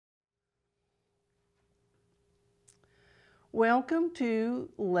Welcome to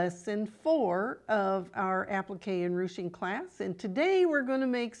lesson 4 of our appliqué and ruching class, and today we're going to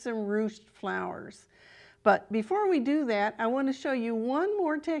make some ruched flowers. But before we do that, I want to show you one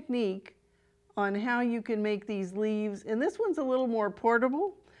more technique on how you can make these leaves, and this one's a little more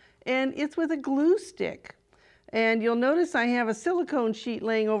portable, and it's with a glue stick. And you'll notice I have a silicone sheet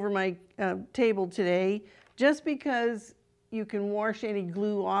laying over my table today, just because you can wash any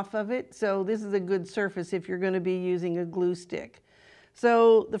glue off of it. So this is a good surface if you're going to be using a glue stick.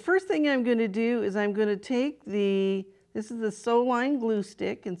 So the first thing I'm going to do is I'm going to take this is the Soline glue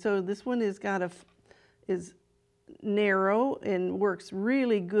stick, and so this one is narrow and works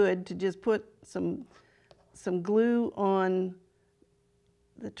really good to just put some glue on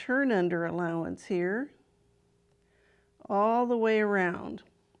the turn under allowance here all the way around.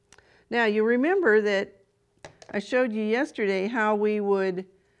 Now you remember that I showed you yesterday how we would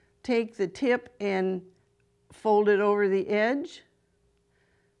take the tip and fold it over the edge.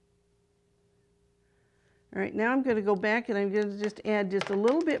 All right, now I'm going to go back and I'm going to just add just a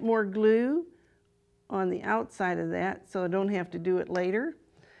little bit more glue on the outside of that so I don't have to do it later.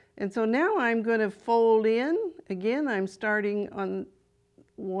 And so now I'm going to fold in. Again, I'm starting on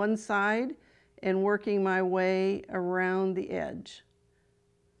one side and working my way around the edge.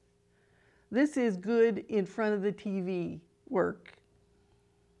 This is good in front of the TV work.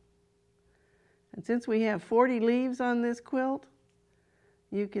 And since we have 40 leaves on this quilt,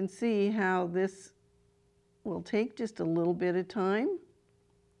 you can see how this will take just a little bit of time.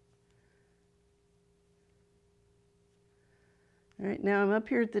 All right, now I'm up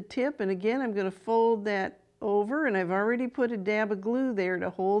here at the tip, and again I'm going to fold that over, and I've already put a dab of glue there to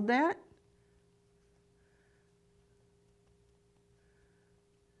hold that.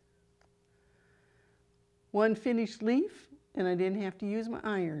 One finished leaf, and I didn't have to use my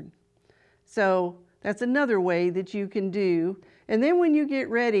iron. So that's another way that you can do. And then when you get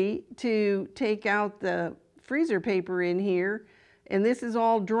ready to take out the freezer paper in here, and this is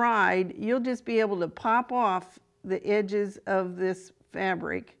all dried, you'll just be able to pop off the edges of this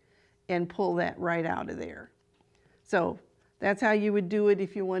fabric and pull that right out of there. So that's how you would do it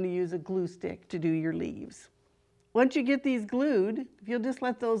if you want to use a glue stick to do your leaves. Once you get these glued, if you'll just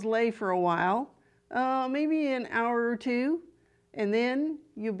let those lay for a while, maybe an hour or two, and then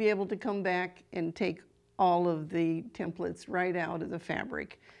you'll be able to come back and take all of the templates right out of the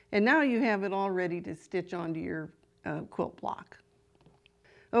fabric. And now you have it all ready to stitch onto your quilt block.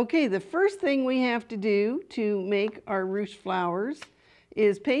 Okay, the first thing we have to do to make our ruched flowers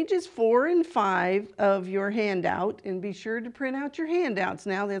is pages 4 and 5 of your handout, and be sure to print out your handouts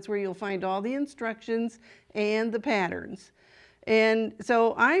now. That's where you'll find all the instructions and the patterns. And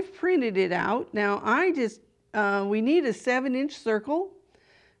so I've printed it out. Now we need a 7-inch circle.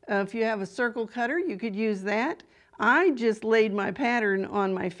 If you have a circle cutter, you could use that. I just laid my pattern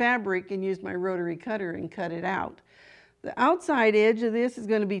on my fabric and used my rotary cutter and cut it out. The outside edge of this is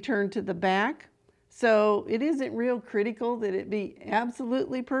going to be turned to the back, so it isn't real critical that it be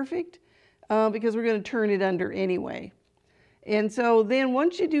absolutely perfect because we're going to turn it under anyway. And so then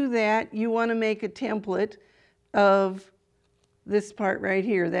once you do that, you want to make a template of this part right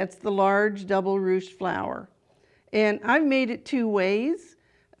here. That's the large double ruched flower. And I've made it 2 ways.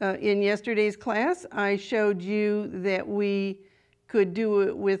 In yesterday's class, I showed you that we could do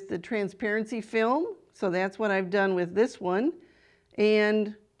it with the transparency film. So that's what I've done with this one.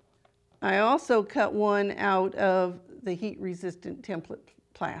 And I also cut one out of the heat-resistant template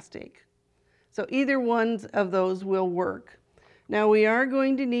plastic. So either one of those will work. Now we are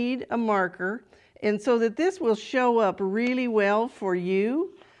going to need a marker. And so that this will show up really well for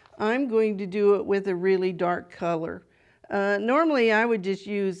you, I'm going to do it with a really dark color. Normally I would just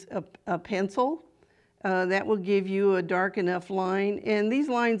use a pencil. That will give you a dark enough line. And these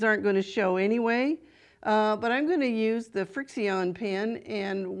lines aren't going to show anyway. But I'm going to use the Frixion pen,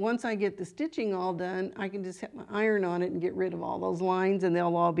 and once I get the stitching all done, I can just set my iron on it and get rid of all those lines, and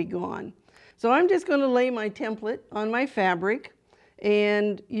they'll all be gone. So I'm just going to lay my template on my fabric.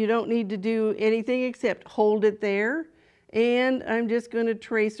 And you don't need to do anything except hold it there. And I'm just going to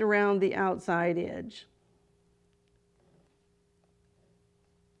trace around the outside edge.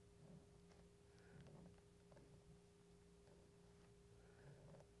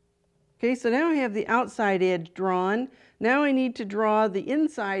 Okay, so now I have the outside edge drawn. Now I need to draw the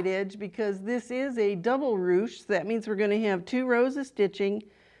inside edge because this is a double ruche. So that means we're going to have 2 rows of stitching.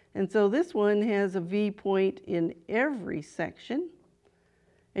 And so this one has a V point in every section.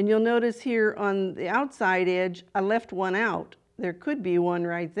 And you'll notice here on the outside edge, I left one out. There could be one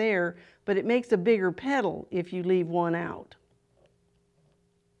right there, but it makes a bigger petal if you leave one out.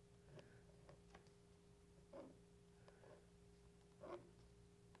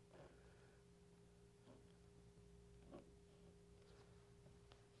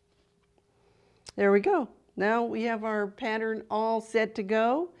 There we go. Now we have our pattern all set to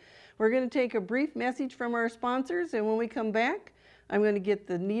go. We're going to take a brief message from our sponsors, and when we come back, I'm going to get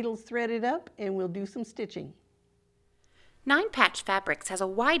the needles threaded up and we'll do some stitching. Nine Patch Fabrics has a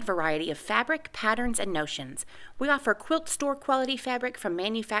wide variety of fabric, patterns, and notions. We offer quilt store quality fabric from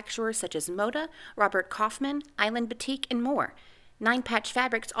manufacturers such as Moda, Robert Kaufman, Island Batik, and more. Nine Patch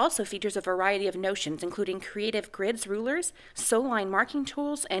Fabrics also features a variety of notions, including creative grids rulers, sew line marking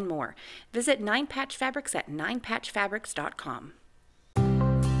tools, and more. Visit Nine Patch Fabrics at ninepatchfabrics.com.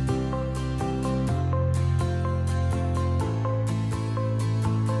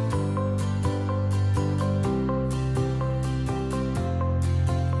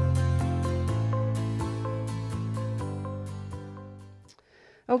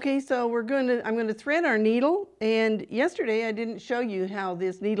 Okay, so I'm going to thread our needle, and yesterday I didn't show you how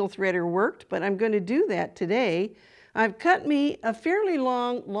this needle threader worked, but I'm going to do that today. I've cut me a fairly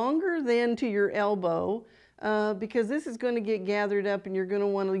longer than to your elbow, because this is going to get gathered up and you're going to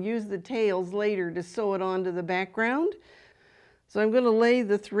want to use the tails later to sew it onto the background. So I'm going to lay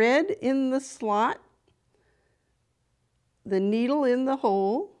the thread in the slot, the needle in the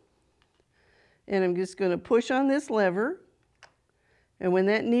hole, and I'm just going to push on this lever. And when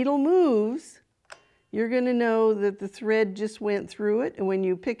that needle moves, you're going to know that the thread just went through it. And when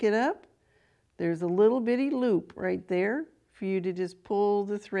you pick it up, there's a little bitty loop right there for you to just pull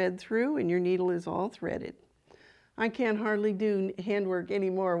the thread through, and your needle is all threaded. I can't hardly do handwork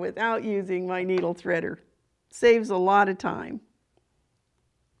anymore without using my needle threader. Saves a lot of time.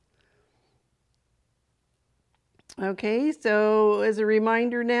 Okay, so as a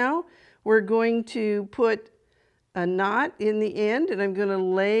reminder now, we're going to put a knot in the end, and I'm going to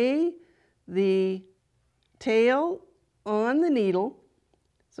lay the tail on the needle.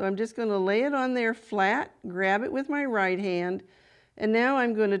 So I'm just going to lay it on there flat, grab it with my right hand, and now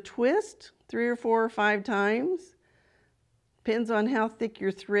I'm going to twist 3 or 4 or 5 times. Depends on how thick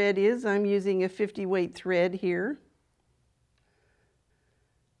your thread is. I'm using a 50 weight thread here.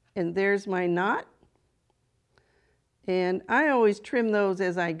 And there's my knot. And I always trim those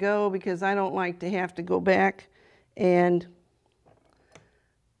as I go because I don't like to have to go back and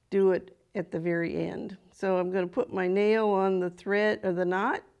do it at the very end. So I'm going to put my nail on the thread or the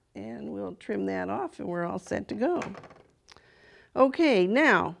knot, and we'll trim that off, and we're all set to go. Okay,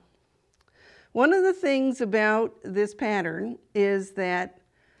 now one of the things about this pattern is that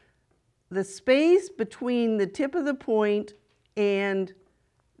the space between the tip of the point and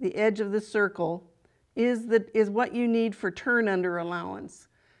the edge of the circle is what you need for turn under allowance.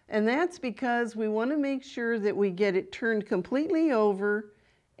 And that's because we want to make sure that we get it turned completely over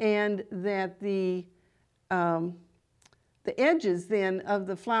and that the edges then of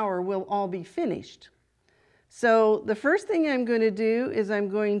the flower will all be finished. So the first thing I'm going to do is I'm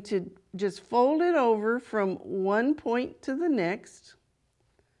going to just fold it over from one point to the next.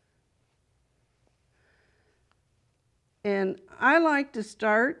 And I like to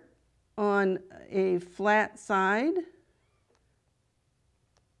start on a flat side.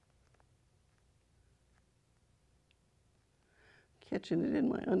 Catching it in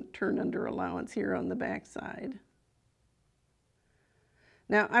my turn under allowance here on the back side.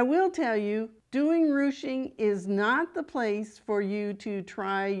 Now I will tell you, doing ruching is not the place for you to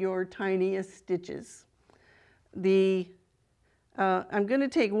try your tiniest stitches. I'm going to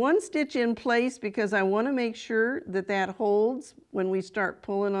take one stitch in place because I want to make sure that that holds when we start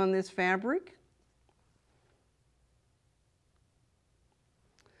pulling on this fabric.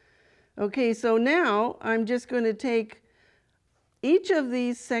 Okay, so now I'm just going to take each of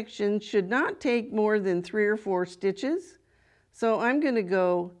these sections should not take more than 3 or 4 stitches. So I'm going to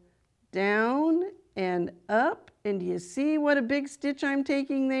go down and up, and do you see what a big stitch I'm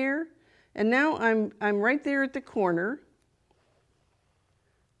taking there? And now I'm right there at the corner.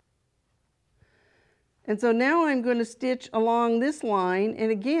 And so now I'm going to stitch along this line,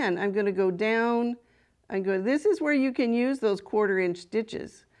 and again I'm going to go down. This is where you can use those 1/4 inch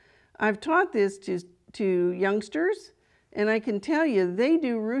stitches. I've taught this to youngsters, and I can tell you they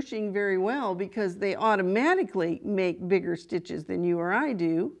do ruching very well because they automatically make bigger stitches than you or I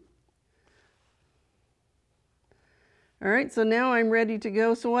do. All right, so now I'm ready to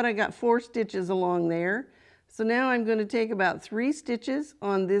go. So what, I got 4 stitches along there. So now I'm going to take about 3 stitches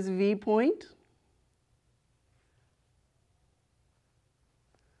on this V point.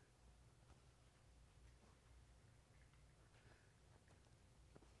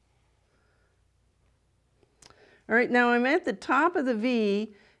 All right, now I'm at the top of the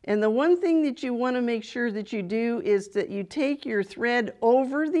V, and the one thing that you want to make sure that you do is that you take your thread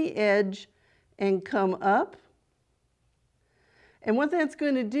over the edge and come up. And what that's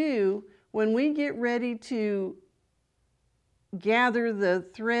going to do, when we get ready to gather the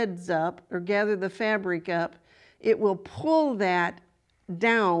threads up or gather the fabric up, it will pull that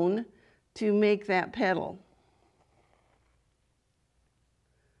down to make that petal.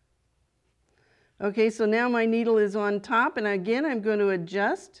 Okay, so now my needle is on top, and again I'm going to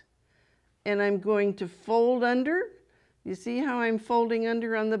adjust, and I'm going to fold under. You see how I'm folding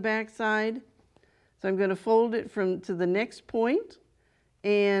under on the back side? So I'm going to fold it to the next point,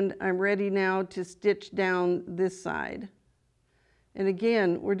 and I'm ready now to stitch down this side. And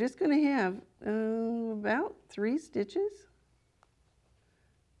again, we're just going to have about 3 stitches,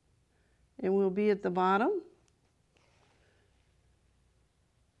 and we'll be at the bottom.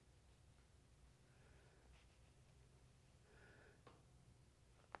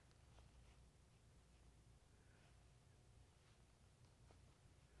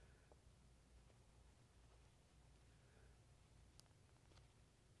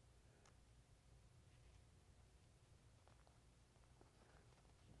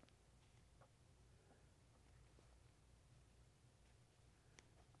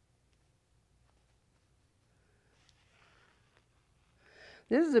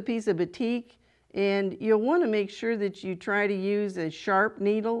 This is a piece of batik, and you'll want to make sure that you try to use a sharp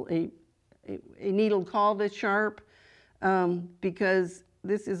needle, a needle called a sharp, because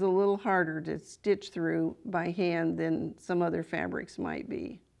this is a little harder to stitch through by hand than some other fabrics might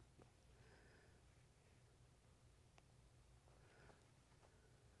be.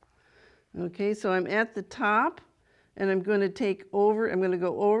 Okay, so I'm at the top, and I'm going to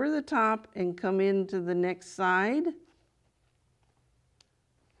go over the top and come into the next side.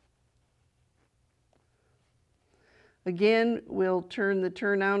 Again, we'll turn the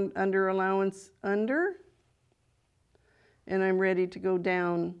turn under allowance under, and I'm ready to go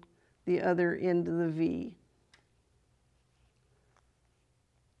down the other end of the V.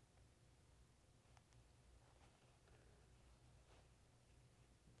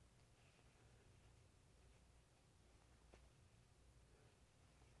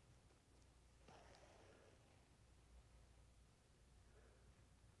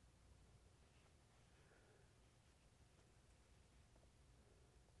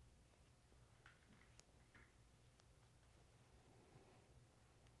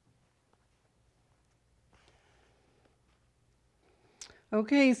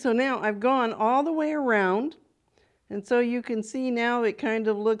 Okay, so now I've gone all the way around, and so you can see now it kind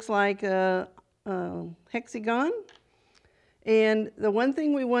of looks like a hexagon. And the one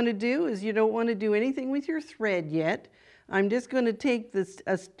thing we want to do is you don't want to do anything with your thread yet. I'm just going to take this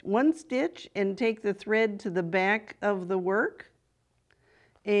one stitch and take the thread to the back of the work.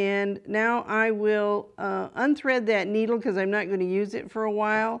 And now I will unthread that needle because I'm not going to use it for a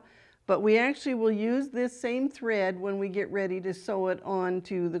while. But we actually will use this same thread when we get ready to sew it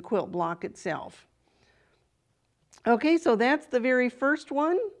onto the quilt block itself. Okay, so that's the very first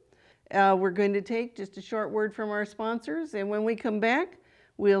one. We're going to take just a short word from our sponsors, and when we come back,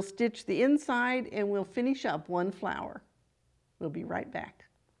 we'll stitch the inside and we'll finish up one flower. We'll be right back.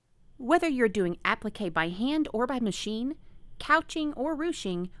 Whether you're doing appliqué by hand or by machine, couching or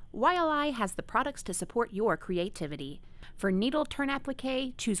ruching, YLI has the products to support your creativity. For needle turn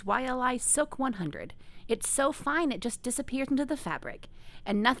appliqué, choose YLI Silk 100. It's so fine it just disappears into the fabric,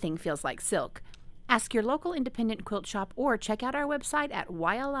 and nothing feels like silk. Ask your local independent quilt shop or check out our website at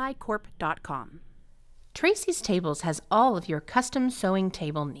ylicorp.com. Tracy's Tables has all of your custom sewing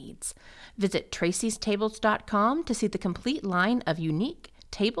table needs. Visit tracystables.com to see the complete line of unique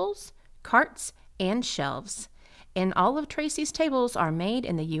tables, carts, and shelves. And all of Tracy's tables are made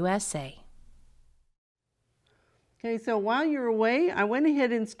in the USA. Okay, so while you're away, I went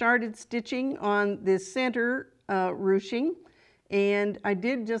ahead and started stitching on this center ruching, and I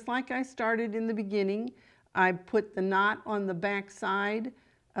did just like I started in the beginning. I put the knot on the back side,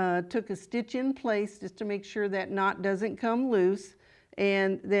 took a stitch in place just to make sure that knot doesn't come loose,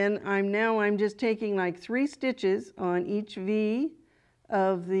 and then I'm just taking like 3 stitches on each V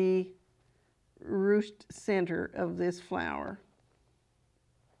of the ruched center of this flower.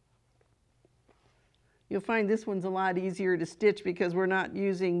 You'll find this one's a lot easier to stitch because we're not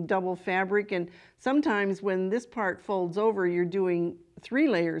using double fabric, and sometimes when this part folds over, you're doing 3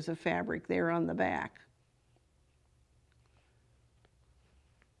 layers of fabric there on the back.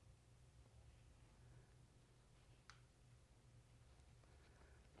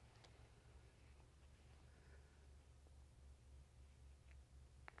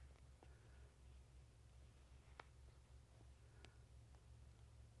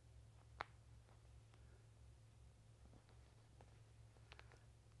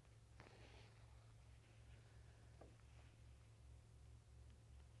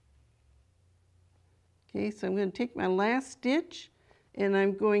 Okay, so I'm going to take my last stitch and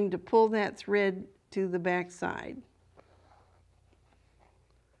I'm going to pull that thread to the back side.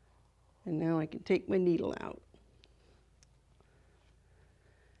 And now I can take my needle out.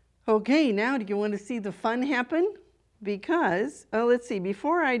 Okay, now do you want to see the fun happen? Because, oh, let's see,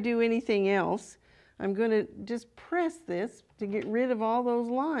 before I do anything else, I'm going to just press this to get rid of all those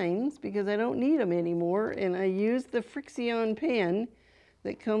lines because I don't need them anymore. And I use the Frixion pen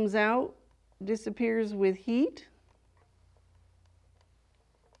that comes out, disappears with heat.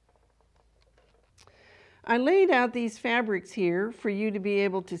 I laid out these fabrics here for you to be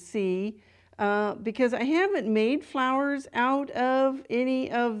able to see because I haven't made flowers out of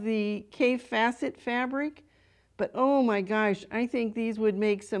any of the Cave Facet fabric, but oh my gosh, I think these would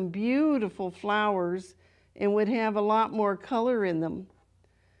make some beautiful flowers and would have a lot more color in them.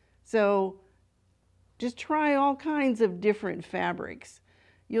 So just try all kinds of different fabrics.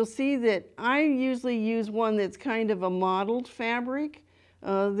 You'll see that I usually use one that's kind of a mottled fabric.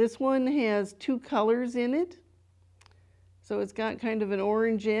 This one has two colors in it. So it's got kind of an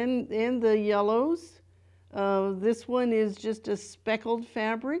orange and the yellows. This one is just a speckled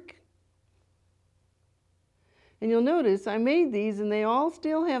fabric. And you'll notice I made these and they all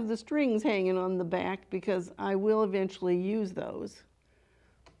still have the strings hanging on the back because I will eventually use those.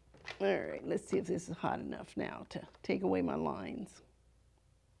 All right, let's see if this is hot enough now to take away my lines.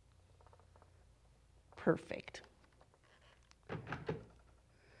 Perfect.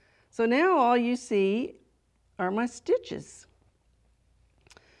 So now all you see are my stitches.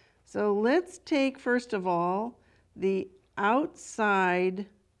 So let's take first of all the outside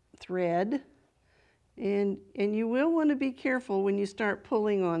thread, and you will want to be careful when you start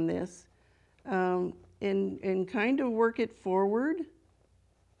pulling on this and kind of work it forward.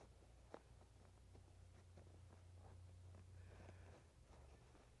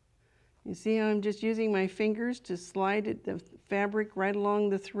 You see how I'm just using my fingers to slide the fabric right along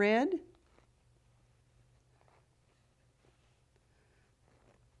the thread?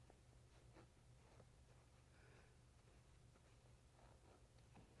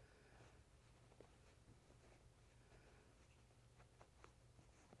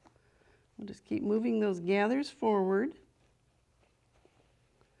 We'll just keep moving those gathers forward.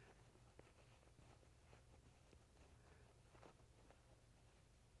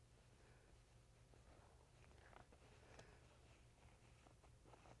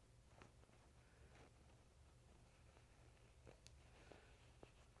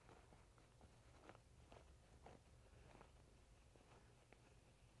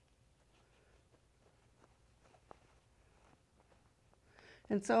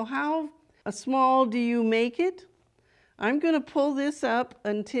 And so how small do you make it? I'm going to pull this up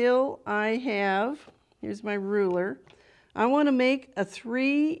until I have, here's my ruler, I want to make a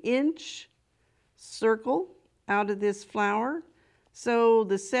 3-inch circle out of this flower. So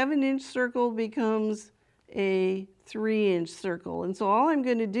the 7-inch circle becomes a 3-inch circle. And so all I'm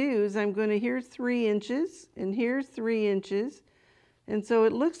going to do is I'm going to, here's 3 inches and here's 3 inches. And so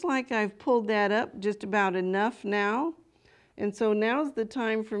it looks like I've pulled that up just about enough now. And so now's the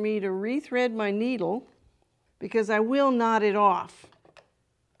time for me to rethread my needle because I will knot it off.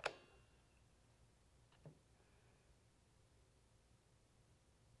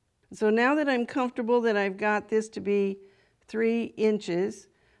 So now that I'm comfortable that I've got this to be 3 inches,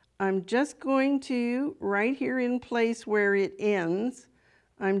 I'm just going to, right here in place where it ends,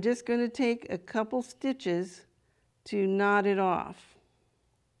 I'm just going to take a couple stitches to knot it off.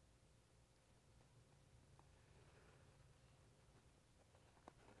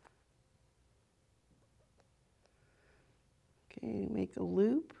 Okay, make a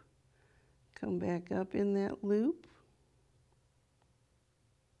loop, come back up in that loop.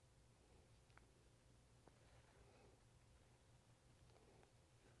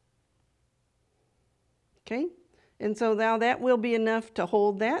 Okay, and so now that will be enough to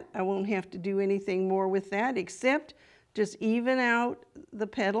hold that. I won't have to do anything more with that except just even out the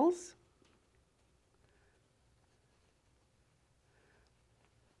petals.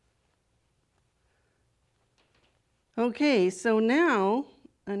 Okay, so now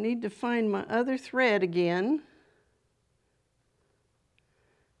I need to find my other thread again.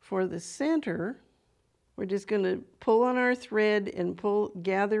 For the center, we're just going to pull on our thread and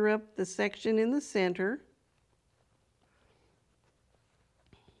gather up the section in the center.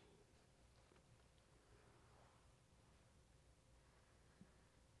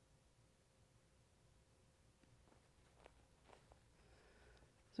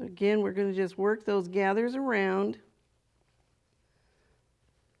 So again, we're going to just work those gathers around.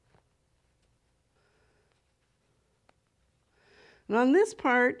 And on this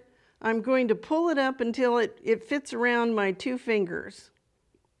part, I'm going to pull it up until it fits around my 2 fingers.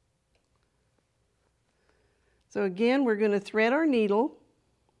 So again, we're going to thread our needle.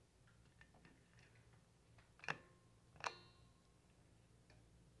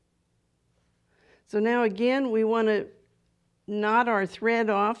 So now again, we want to knot our thread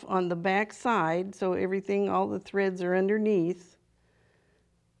off on the back side so everything, all the threads are underneath.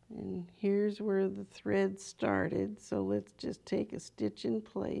 And here's where the thread started, so let's just take a stitch in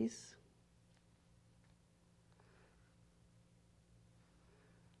place.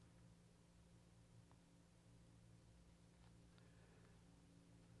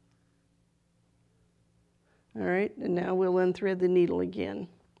 All right, and now we'll unthread the needle again.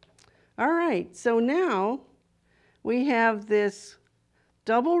 All right, so now we have this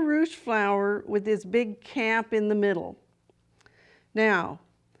double ruched flower with this big cap in the middle. Now,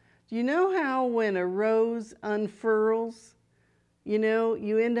 do you know how when a rose unfurls, you know,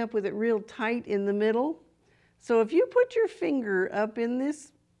 you end up with it real tight in the middle? So if you put your finger up in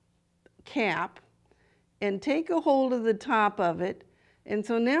this cap and take a hold of the top of it, and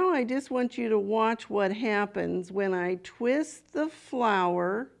so now I just want you to watch what happens when I twist the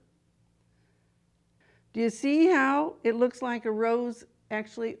flower. Do you see how it looks like a rose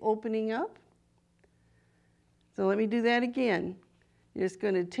actually opening up? So let me do that again. You're just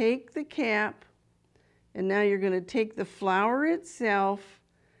going to take the cap, and now you're going to take the flower itself,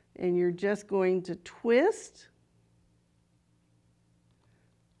 and you're just going to twist.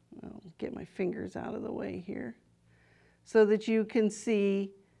 I'll get my fingers out of the way here so that you can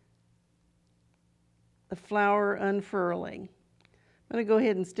see the flower unfurling. I'm going to go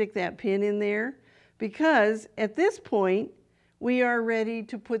ahead and stick that pin in there because at this point we are ready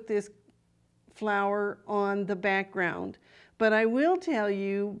to put this flower on the background. But I will tell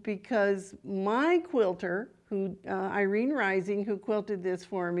you, because my quilter, Irene Rising, who quilted this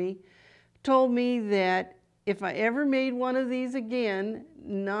for me, told me that if I ever made one of these again,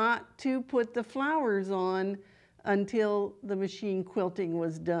 not to put the flowers on until the machine quilting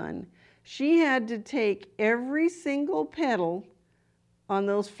was done. She had to take every single petal on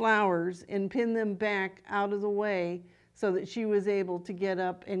those flowers and pin them back out of the way so that she was able to get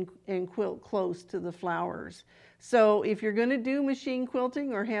up and quilt close to the flowers. So if you're going to do machine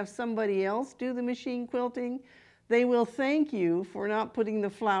quilting or have somebody else do the machine quilting, they will thank you for not putting the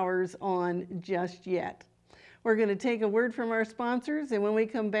flowers on just yet. We're going to take a word from our sponsors, and when we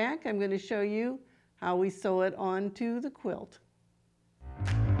come back, I'm going to show you how we sew it onto the quilt.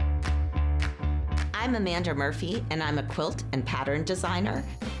 I'm Amanda Murphy, and I'm a quilt and pattern designer.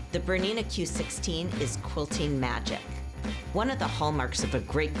 The Bernina Q16 is quilting magic. One of the hallmarks of a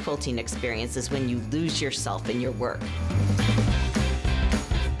great quilting experience is when you lose yourself in your work.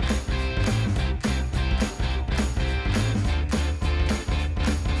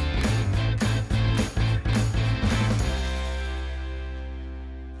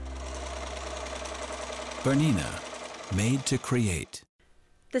 Bernina, made to create.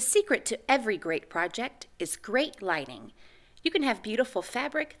 The secret to every great project is great lighting. You can have beautiful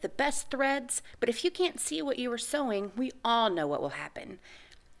fabric, the best threads, but if you can't see what you are sewing, we all know what will happen.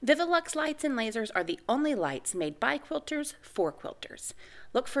 Vivilux lights and lasers are the only lights made by quilters for quilters.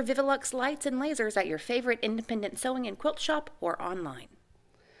 Look for Vivilux lights and lasers at your favorite independent sewing and quilt shop or online.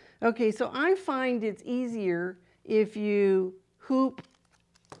 Okay, so I find it's easier if you hoop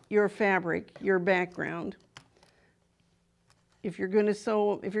your fabric, your background. If you're going to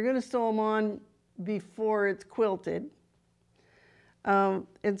sew them on before it's quilted.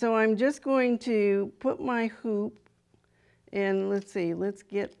 And so I'm just going to put my hoop, and let's see, let's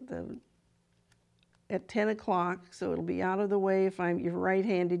get at 10 o'clock, so it'll be out of the way. If you're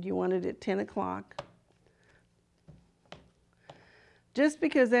right-handed, you want it at 10 o'clock. Just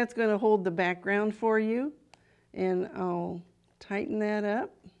because that's going to hold the background for you, and I'll tighten that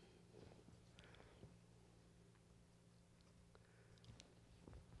up.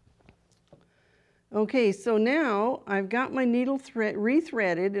 Okay, so now I've got my needle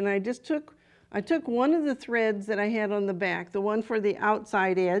rethreaded, and I took one of the threads that I had on the back, the one for the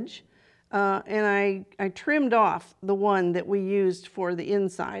outside edge, and I trimmed off the one that we used for the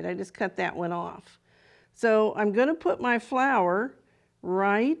inside. I just cut that one off. So I'm going to put my flower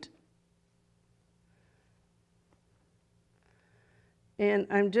right, and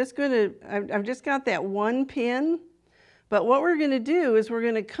I've just got that one pin. But what we're going to do is we're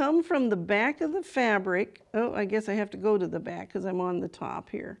going to come from the back of the fabric. Oh, I guess I have to go to the back because I'm on the top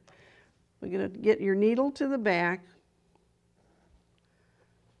here. We're going to get your needle to the back.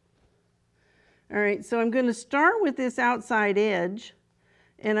 All right, so I'm going to start with this outside edge,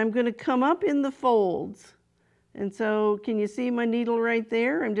 and I'm going to come up in the folds And so can you see my needle right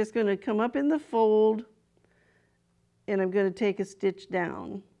there? I'm just going to come up in the fold and I'm going to take a stitch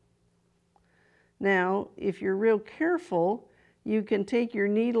down. Now, if you're real careful, you can take your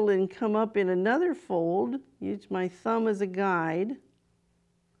needle and come up in another fold. Use my thumb as a guide.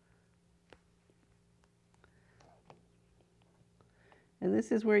 And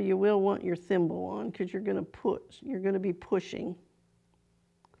this is where you will want your thimble on because you're going to push. You're going to be pushing.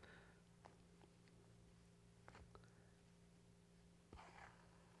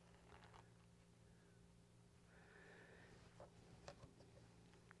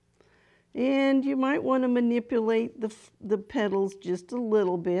 And you might want to manipulate the petals just a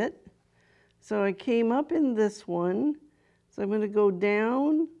little bit. So I came up in this one. So I'm going to go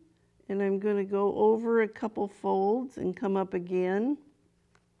down and I'm going to go over a couple folds and come up again.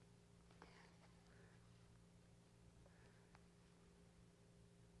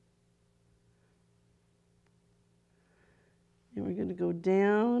 And we're going to go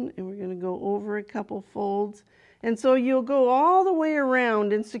down and we're going to go over a couple folds. And so you'll go all the way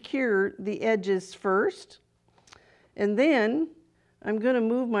around and secure the edges first. And then I'm going to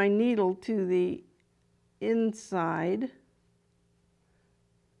move my needle to the inside.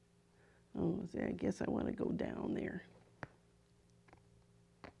 Oh, see, I guess I want to go down there.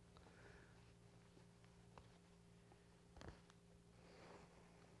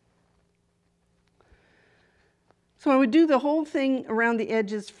 So I would do the whole thing around the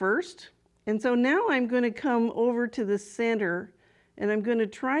edges first. And so now I'm going to come over to the center and I'm going to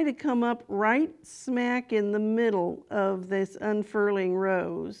try to come up right smack in the middle of this unfurling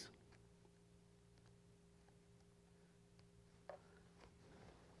rose.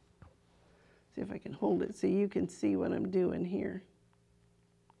 See if I can hold it so you can see what I'm doing here.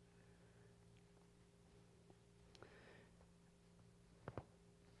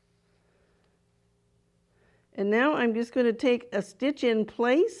 And now I'm just going to take a stitch in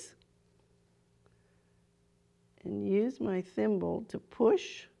place and use my thimble to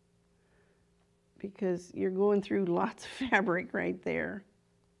push because you're going through lots of fabric right there.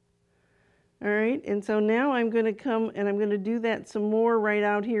 All right, and so now I'm going to come and I'm going to do that some more right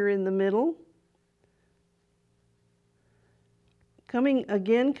out here in the middle. Coming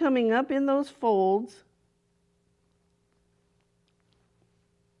up in those folds.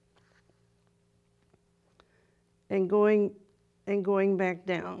 And going back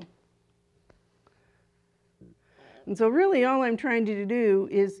down. And so really all I'm trying to do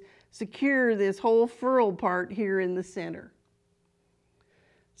is secure this whole furl part here in the center.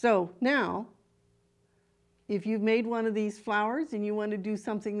 So now, if you've made one of these flowers and you want to do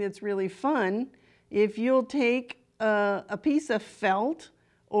something that's really fun, if you'll take a piece of felt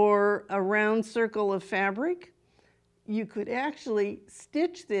or a round circle of fabric, you could actually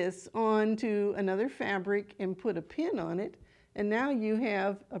stitch this onto another fabric and put a pin on it. And now you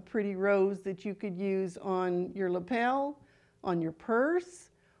have a pretty rose that you could use on your lapel, on your purse,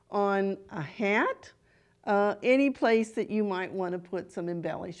 on a hat, any place that you might want to put some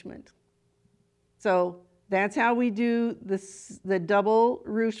embellishment. So that's how we do the double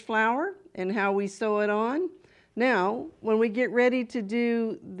ruched flower and how we sew it on. Now, when we get ready to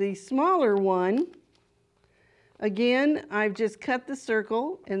do the smaller one, again, I've just cut the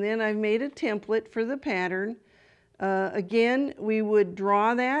circle and then I've made a template for the pattern. Again, we would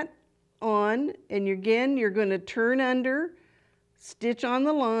draw that on and again, you're going to turn under, stitch on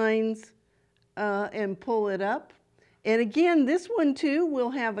the lines, and pull it up. And again, this one too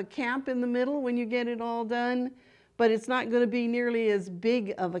will have a cap in the middle when you get it all done, but it's not going to be nearly as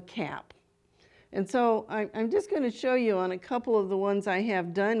big of a cap. And so I'm just going to show you on a couple of the ones I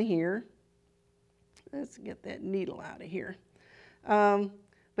have done here. Let's get that needle out of here.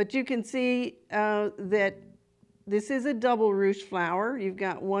 But you can see that this is a double ruched flower. You've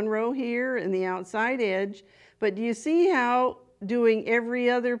got one row here and the outside edge. But do you see how doing every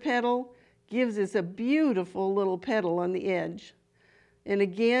other petal gives us a beautiful little petal on the edge? And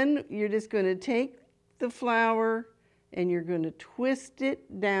again, you're just going to take the flower and you're going to twist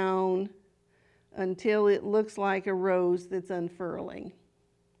it down until it looks like a rose that's unfurling.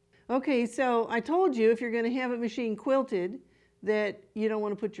 Okay, so I told you if you're going to have it machine quilted that you don't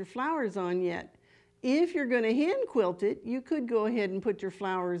want to put your flowers on yet. If you're going to hand quilt it, you could go ahead and put your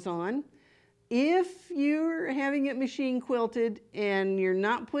flowers on. If you're having it machine quilted and you're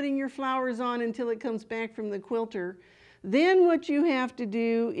not putting your flowers on until it comes back from the quilter, then what you have to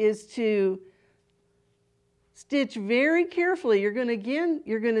do is to stitch very carefully. You're going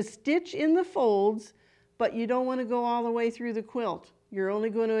to stitch in the folds, but you don't want to go all the way through the quilt. You're only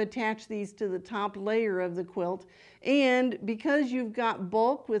going to attach these to the top layer of the quilt. And because you've got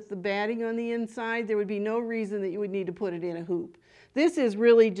bulk with the batting on the inside, there would be no reason that you would need to put it in a hoop. This is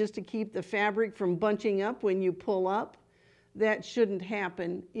really just to keep the fabric from bunching up when you pull up. That shouldn't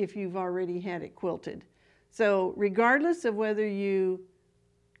happen if you've already had it quilted. So regardless of whether you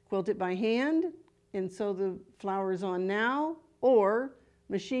quilt it by hand and sew the flowers on now, or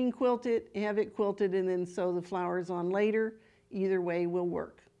machine quilt it, have it quilted, and then sew the flowers on later, either way will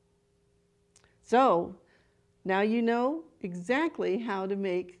work. So now you know exactly how to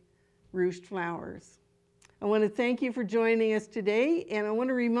make ruched flowers. I want to thank you for joining us today, and I want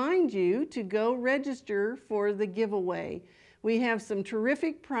to remind you to go register for the giveaway. We have some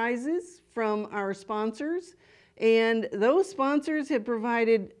terrific prizes from our sponsors, and those sponsors have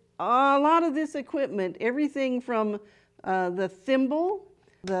provided a lot of this equipment, everything from the thimble,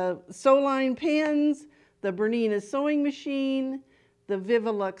 the sew line pens, the Bernina sewing machine, the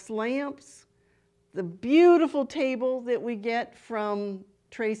Vivalux lamps, the beautiful table that we get from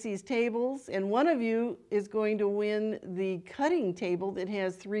Tracy's Tables, and one of you is going to win the cutting table that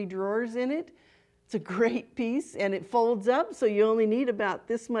has 3 drawers in it. It's a great piece, and it folds up, so you only need about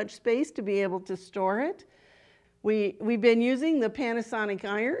this much space to be able to store it. We've been using the Panasonic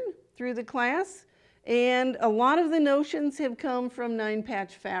iron through the class, and a lot of the notions have come from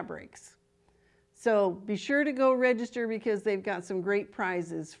 9-Patch Fabrics. So be sure to go register because they've got some great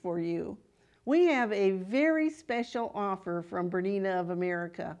prizes for you. We have a very special offer from Bernina of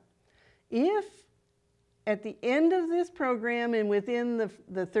America. If at the end of this program and within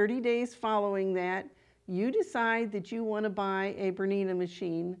the 30 days following that, you decide that you want to buy a Bernina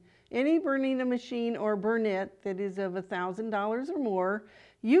machine, any Bernina machine or Bernette that is of $1,000 or more,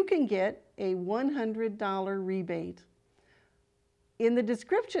 you can get a $100 rebate. In the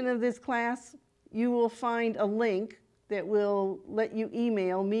description of this class, you will find a link that will let you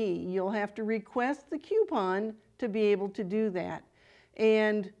email me. You'll have to request the coupon to be able to do that.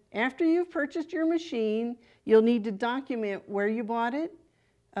 And after you've purchased your machine, you'll need to document where you bought it,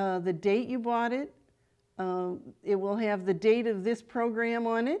 the date you bought it. It will have the date of this program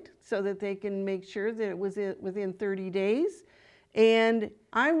on it so that they can make sure that it was within 30 days. And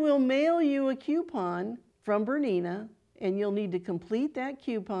I will mail you a coupon from Bernina, and you'll need to complete that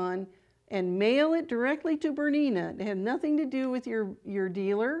coupon and mail it directly to Bernina. It had nothing to do with your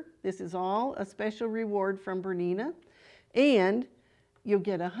dealer. This is all a special reward from Bernina. And you'll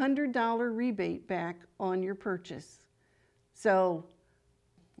get a $100 rebate back on your purchase. So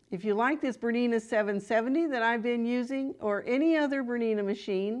if you like this Bernina 770 that I've been using, or any other Bernina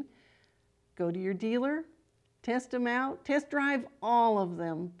machine, go to your dealer, test them out, test drive all of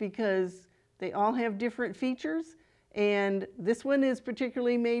them, because they all have different features. And this one is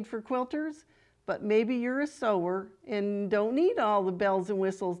particularly made for quilters, but maybe you're a sewer and don't need all the bells and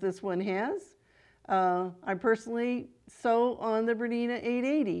whistles this one has. I personally sew on the Bernina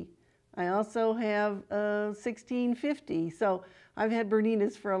 880. I also have a 1650, so I've had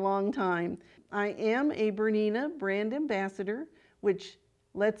Berninas for a long time. I am a Bernina brand ambassador, which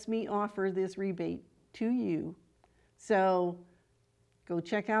lets me offer this rebate to you. So go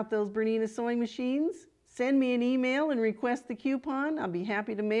check out those Bernina sewing machines. Send me an email and request the coupon. I'll be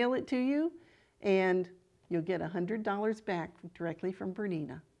happy to mail it to you, and you'll get $100 back directly from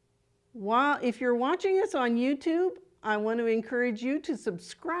Bernina. If you're watching us on YouTube, I want to encourage you to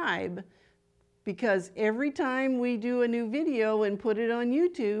subscribe, because every time we do a new video and put it on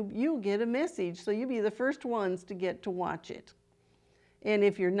YouTube, you'll get a message, so you'll be the first ones to get to watch it. And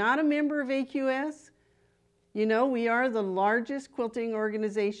if you're not a member of AQS, you know we are the largest quilting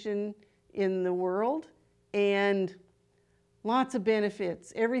organization in the world, and lots of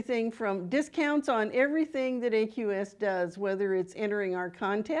benefits. Everything from discounts on everything that AQS does, whether it's entering our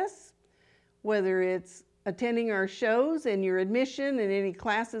contests, whether it's attending our shows and your admission and any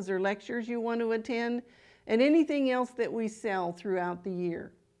classes or lectures you want to attend, and anything else that we sell throughout the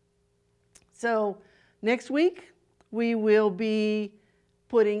year. So next week we will be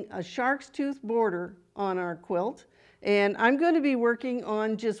putting a shark's tooth border on our quilt, and I'm going to be working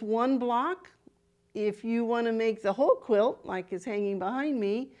on just one block. If you want to make the whole quilt like is hanging behind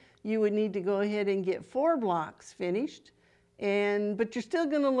me, you would need to go ahead and get 4 blocks finished. But you're still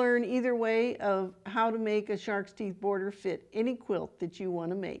going to learn either way of how to make a shark's teeth border fit any quilt that you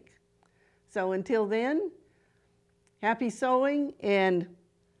want to make. So until then, happy sewing and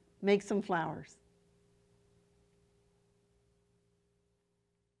make some flowers.